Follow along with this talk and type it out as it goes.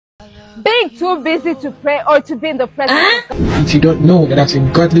Being too busy to pray or to be in the presence of God. If you don't know that as a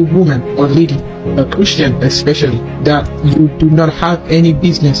godly woman or lady, a Christian especially, that you do not have any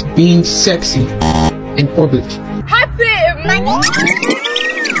business being sexy in public.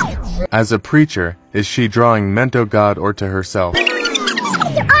 As a preacher, is she drawing men to God or to herself?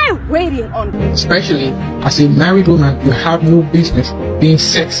 I'm waiting on you. Especially as a married woman, you have no business being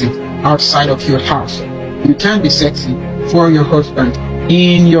sexy outside of your house. You can be sexy for your husband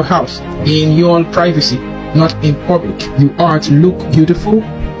in your house, in your privacy, not in public. You are to look beautiful,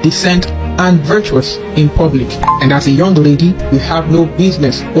 decent, and virtuous in public. And as a young lady, you have no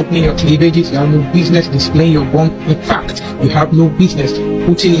business opening your cleavages. You have no business displaying your bum. In fact, you have no business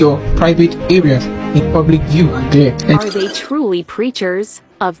putting your private areas in public view and glare. Are they truly preachers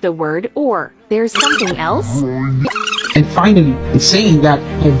of the word, or there's something else? And finally, the saying that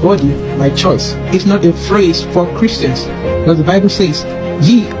my body, my choice, is not a phrase for Christians, because the Bible says,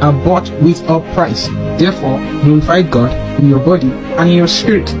 ye are bought with a price. Therefore, glorify God in your body and in your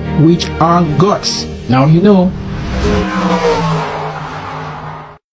spirit, which are God's. Now you know.